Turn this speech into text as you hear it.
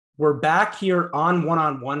We're back here on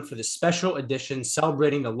One for the special edition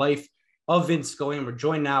celebrating the life of Vin Scully, and we're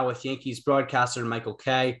joined now with Yankees broadcaster Michael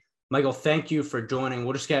Kay. Michael, thank you for joining.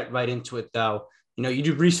 We'll just get right into it, though. You know,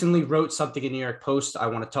 you recently wrote something in New York Post I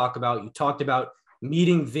want to talk about. You talked about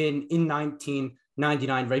meeting Vin in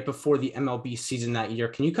 1999, right before the MLB season that year.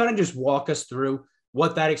 Can you kind of just walk us through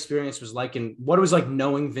what that experience was like and what it was like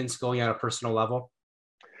knowing Vin Scully on a personal level?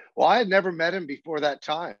 Well, I had never met him before that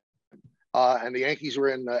time. And the Yankees were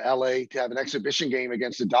in LA to have an exhibition game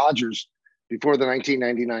against the Dodgers before the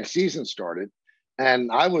 1999 season started. And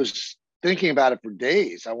I was thinking about it for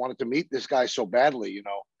days. I wanted to meet this guy so badly, you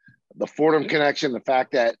know, the Fordham connection, the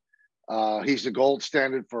fact that he's the gold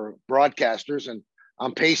standard for broadcasters. And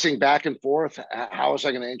I'm pacing back and forth. How was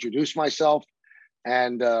I going to introduce myself?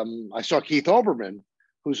 And I saw Keith Olbermann,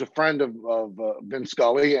 who's a friend of Vin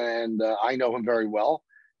Scully, and I know him very well.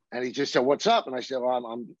 And he just said, "What's up?" And I said, "Well,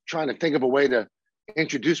 I'm trying to think of a way to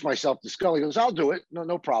introduce myself to Scully." He goes, "I'll do it.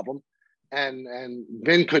 No problem." And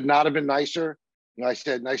Vin could not have been nicer. You know, I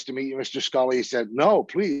said, "Nice to meet you, Mr. Scully." He said, "No,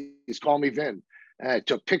 please call me Vin." And he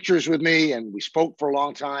took pictures with me, and we spoke for a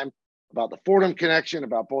long time about the Fordham connection,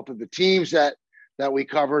 about both of the teams that we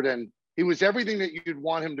covered. And he was everything that you'd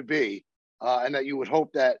want him to be, and that you would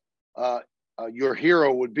hope that your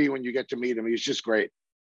hero would be when you get to meet him. He was just great.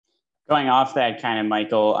 Going off that kind of,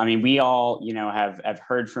 Michael, I mean, we all, have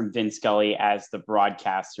heard from Vin Scully as the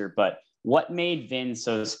broadcaster, but what made Vin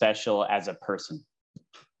so special as a person?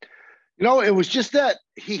 You know, it was just that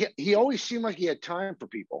he always seemed like he had time for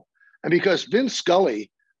people. And because Vin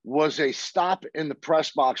Scully was a stop in the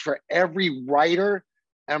press box for every writer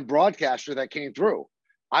and broadcaster that came through.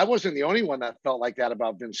 I wasn't the only one that felt like that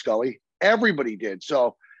about Vin Scully. Everybody did.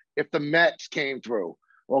 So if the Mets came through,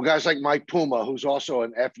 well, guys like Mike Puma, who's also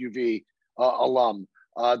an FUV alum,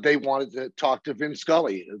 they wanted to talk to Vin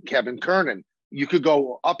Scully, Kevin Kernan. You could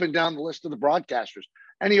go up and down the list of the broadcasters.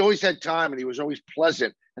 And he always had time, and he was always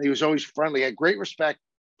pleasant, and he was always friendly. He had great respect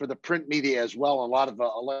for the print media as well. A lot of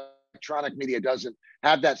electronic media doesn't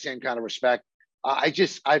have that same kind of respect.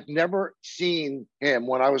 I've never seen him,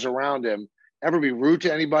 when I was around him, ever be rude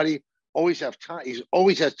to anybody, always have time. He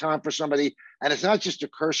always has time for somebody. And it's not just a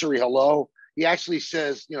cursory hello. He actually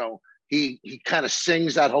says, you know, he kind of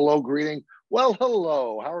sings that hello greeting. Well,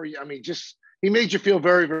 hello, how are you? I mean, just, he made you feel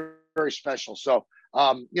very, very, very special. So,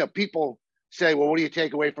 people say, well, what do you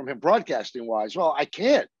take away from him broadcasting wise? Well, I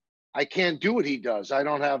can't do what he does. I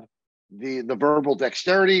don't have the verbal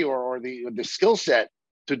dexterity or the skill set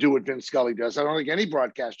to do what Vin Scully does. I don't think any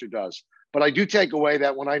broadcaster does. But I do take away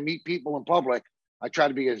that when I meet people in public, I try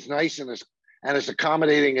to be as nice and as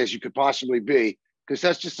accommodating as you could possibly be, because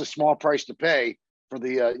that's just a small price to pay for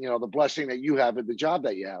the blessing that you have at the job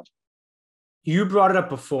that you have. You brought it up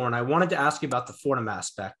before, and I wanted to ask you about the Fordham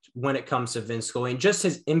aspect when it comes to Vin Scully and just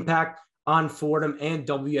his impact on Fordham and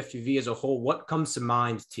WFUV as a whole. What comes to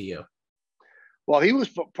mind to you? Well, he was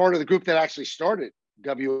part of the group that actually started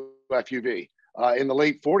WFUV in the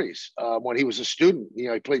late 40s when he was a student. You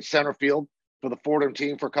know, he played center field for the Fordham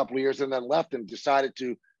team for a couple of years and then left and decided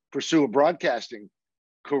to pursue a broadcasting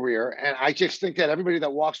career. And I just think that everybody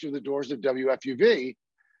that walks through the doors of WFUV,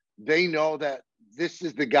 they know that this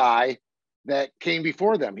is the guy that came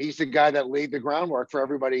before them. He's the guy that laid the groundwork for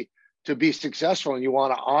everybody to be successful, and you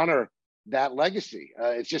want to honor that legacy.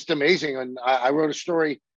 It's just amazing. And I wrote a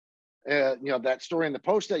story, that story in the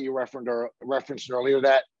Post that you referenced earlier,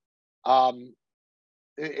 that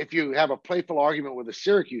if you have a playful argument with a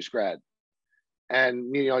Syracuse grad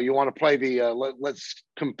and, you want to play let's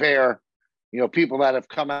compare, people that have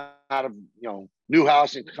come out of,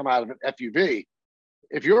 Newhouse and come out of FUV.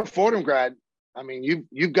 If you're a Fordham grad, I mean,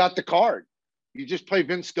 you've got the card. You just play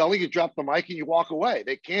Vin Scully, you drop the mic and you walk away.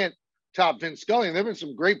 They can't top Vin Scully. And there have been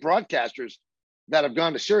some great broadcasters that have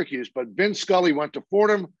gone to Syracuse, but Vin Scully went to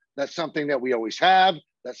Fordham. That's something that we always have.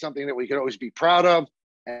 That's something that we can always be proud of.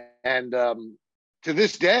 And to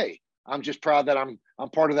this day, I'm just proud that I'm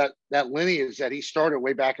part of that lineage that he started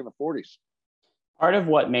way back in the 40s. Part of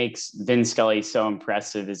what makes Vin Scully so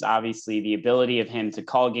impressive is obviously the ability of him to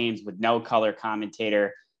call games with no color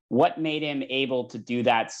commentator. What made him able to do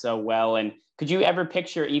that so well? And could you ever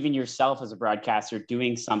picture even yourself as a broadcaster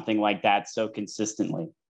doing something like that so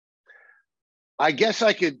consistently? I guess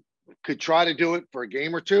I could try to do it for a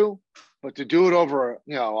game or two, but to do it over,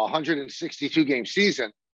 162 game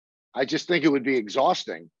season, I just think it would be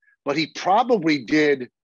exhausting. But he probably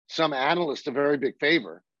did some analyst a very big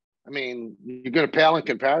favor. I mean, you're going to pale in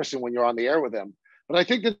comparison when you're on the air with him. But I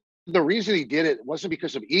think that the reason he did it wasn't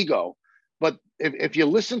because of ego. But if you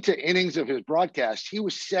listen to innings of his broadcast, he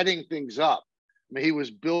was setting things up. I mean, he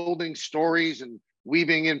was building stories and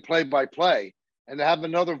weaving in play-by-play. and to have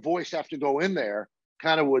another voice have to go in there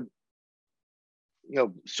kind of would,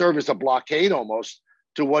 serve as a blockade almost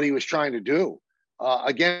to what he was trying to do.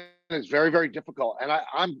 Again, it's very, very difficult. And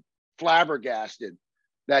I'm flabbergasted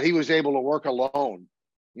that he was able to work alone,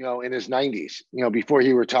 in his 90s, before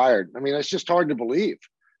he retired. I mean, it's just hard to believe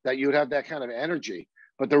that you would have that kind of energy.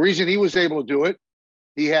 But the reason he was able to do it,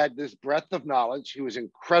 he had this breadth of knowledge. He was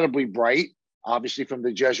incredibly bright, obviously from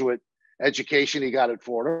the Jesuit education he got at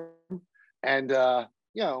Fordham. And,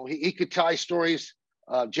 he could tie stories,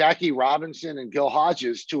 Jackie Robinson and Gil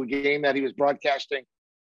Hodges, to a game that he was broadcasting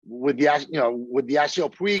with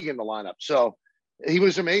Yasiel Puig in the lineup. So he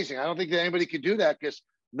was amazing. I don't think that anybody could do that because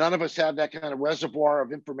none of us have that kind of reservoir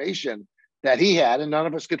of information that he had, and none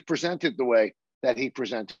of us could present it the way that he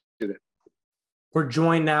presented it. We're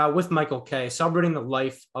joined now with Michael Kay, celebrating the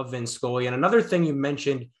life of Vin Scully. And another thing you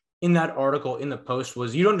mentioned in that article in the Post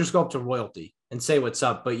was you don't just go up to royalty and say what's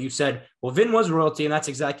up, but you said, well, Vin was royalty, and that's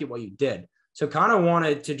exactly what you did. So kind of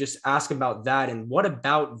wanted to just ask about that. And what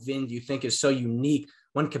about Vin do you think is so unique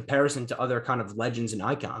when comparison to other kind of legends and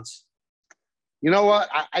icons? You know what?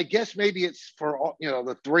 I guess maybe it's for,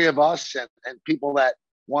 the three of us and people that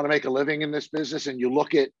want to make a living in this business. And you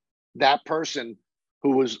look at that person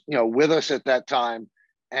who was, with us at that time,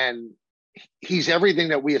 and he's everything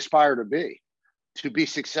that we aspire to be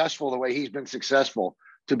successful the way he's been successful,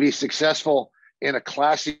 to be successful in a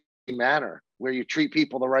classy manner where you treat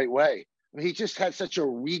people the right way. I mean, he just had such a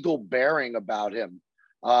regal bearing about him.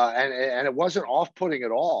 And it wasn't off-putting at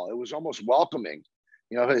all. It was almost welcoming.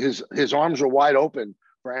 His arms were wide open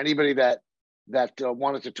for anybody that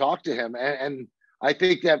wanted to talk to him. And I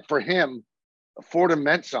think that for him, Fordham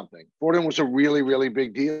meant something. Fordham was a really, really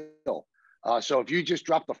big deal. So if you just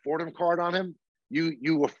dropped the Fordham card on him,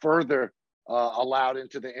 you were further allowed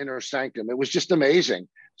into the inner sanctum. It was just amazing.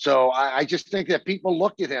 So I just think that people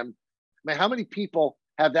looked at him. I mean, how many people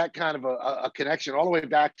have that kind of a connection all the way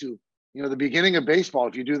back to, the beginning of baseball?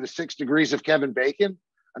 If you do the 6 degrees of Kevin Bacon,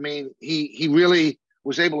 I mean, he really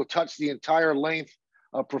was able to touch the entire length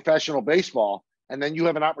of professional baseball. And then you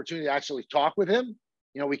have an opportunity to actually talk with him.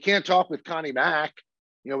 We can't talk with Connie Mack.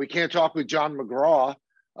 We can't talk with John McGraw.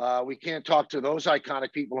 We can't talk to those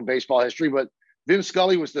iconic people in baseball history, but Vin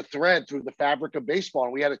Scully was the thread through the fabric of baseball.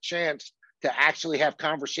 And we had a chance to actually have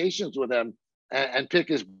conversations with him and pick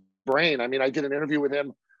his brain. I mean, I did an interview with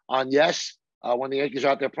him on Yes when the Yankees were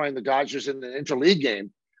out there playing the Dodgers in the interleague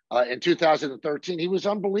game in 2013. He was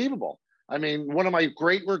unbelievable. I mean, one of my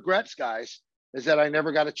great regrets, guys, is that I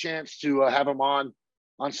never got a chance to have him on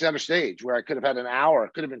center stage, where I could have had an hour,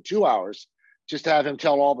 it could have been 2 hours, just to have him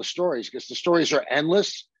tell all the stories, because the stories are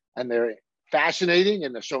endless and they're fascinating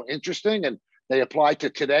and they're so interesting, and they apply to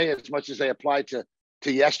today as much as they apply to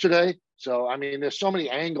yesterday. So, I mean, there's so many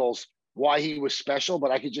angles why he was special,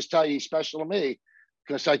 but I could just tell you he's special to me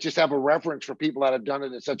because I just have a reverence for people that have done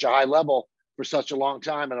it at such a high level for such a long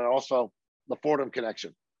time, and also the Fordham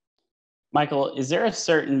connection. Michael, is there a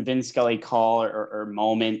certain Vin Scully call or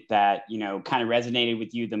moment that, kind of resonated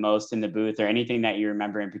with you the most in the booth, or anything that you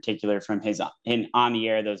remember in particular from his on the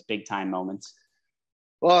air, those big time moments?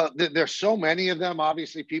 Well, there's so many of them.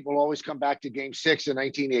 Obviously, people always come back to Game 6 in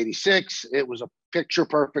 1986. It was a picture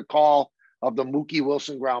perfect call of the Mookie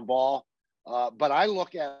Wilson ground ball. But I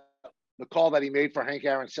look at the call that he made for Hank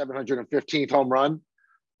Aaron's 715th home run.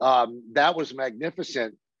 That was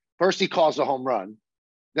magnificent. First, he calls a home run.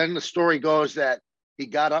 Then the story goes that he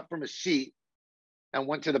got up from his seat and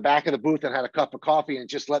went to the back of the booth and had a cup of coffee and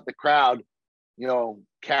just let the crowd,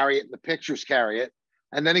 carry it and the pictures carry it.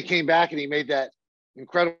 And then he came back and he made that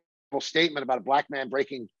incredible statement about a black man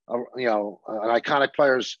breaking, an iconic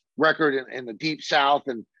player's record in the Deep South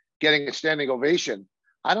and getting a standing ovation.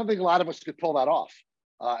 I don't think a lot of us could pull that off.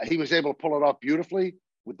 He was able to pull it off beautifully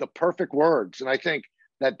with the perfect words. And I think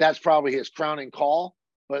that that's probably his crowning call.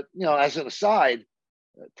 But, as an aside,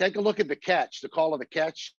 take a look at the catch, the call of the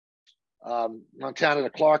catch, Montana to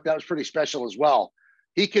Clark. That was pretty special as well.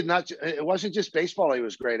 It wasn't just baseball he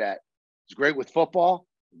was great at. He was great with football,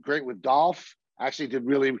 great with golf, actually did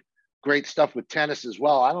really great stuff with tennis as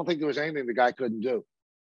well. I don't think there was anything the guy couldn't do.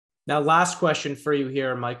 Now, last question for you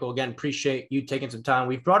here, Michael. Again, appreciate you taking some time.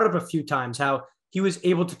 We've brought it up a few times how he was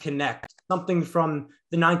able to connect something from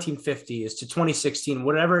the 1950s to 2016,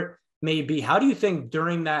 whatever it may be. How do you think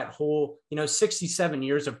during that whole, 67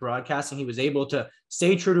 years of broadcasting, he was able to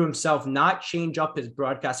stay true to himself, not change up his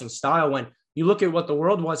broadcasting style? When you look at what the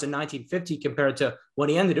world was in 1950 compared to when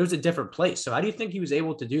he ended, it was a different place. So how do you think he was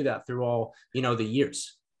able to do that through all, the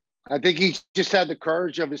years? I think he just had the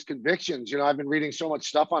courage of his convictions. I've been reading so much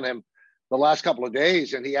stuff on him the last couple of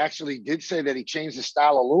days, and he actually did say that he changed his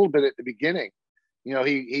style a little bit at the beginning.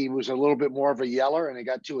 he was a little bit more of a yeller and he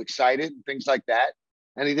got too excited and things like that.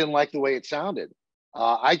 And he didn't like the way it sounded.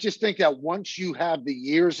 I just think that once you have the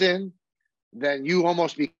years in, then you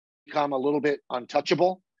almost become a little bit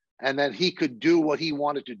untouchable. And then he could do what he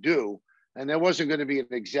wanted to do. And there wasn't going to be an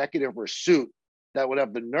executive or suit that would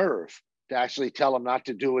have the nerve to actually tell him not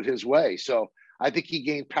to do it his way. So I think he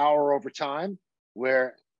gained power over time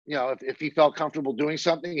where, if he felt comfortable doing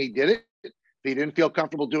something, he did it. If he didn't feel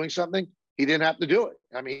comfortable doing something, he didn't have to do it.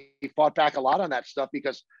 I mean, he fought back a lot on that stuff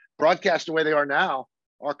because broadcasts the way they are now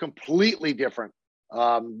are completely different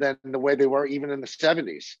than the way they were even in the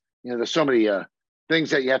 70s. There's so many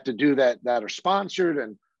things that you have to do that are sponsored,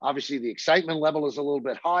 and obviously the excitement level is a little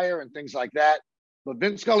bit higher and things like that. But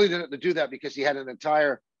Vince Scully didn't have to do that because he had an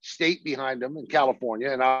entire state behind him in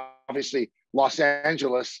California, and obviously Los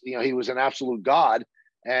Angeles, he was an absolute god.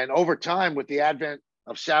 And over time, with the advent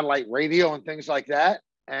of satellite radio and things like that,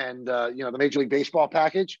 and the Major League Baseball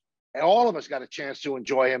package, and all of us got a chance to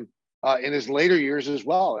enjoy him in his later years as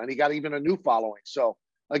well. And he got even a new following. So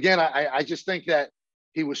again, I just think that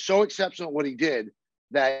he was so exceptional at what he did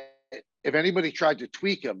that if anybody tried to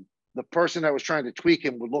tweak him, the person that was trying to tweak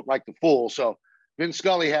him would look like the fool. So Vin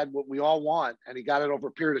Scully had what we all want, and he got it over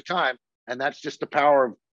a period of time. And that's just the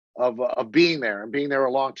power of being there and being there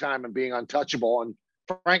a long time and being untouchable. And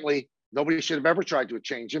frankly, nobody should have ever tried to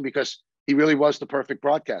change him because he really was the perfect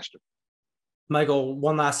broadcaster. Michael,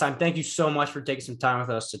 one last time, thank you so much for taking some time with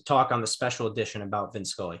us to talk on the special edition about Vin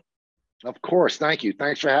Scully. Of course. Thank you.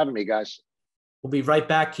 Thanks for having me, guys. We'll be right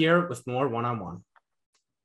back here with more one-on-one.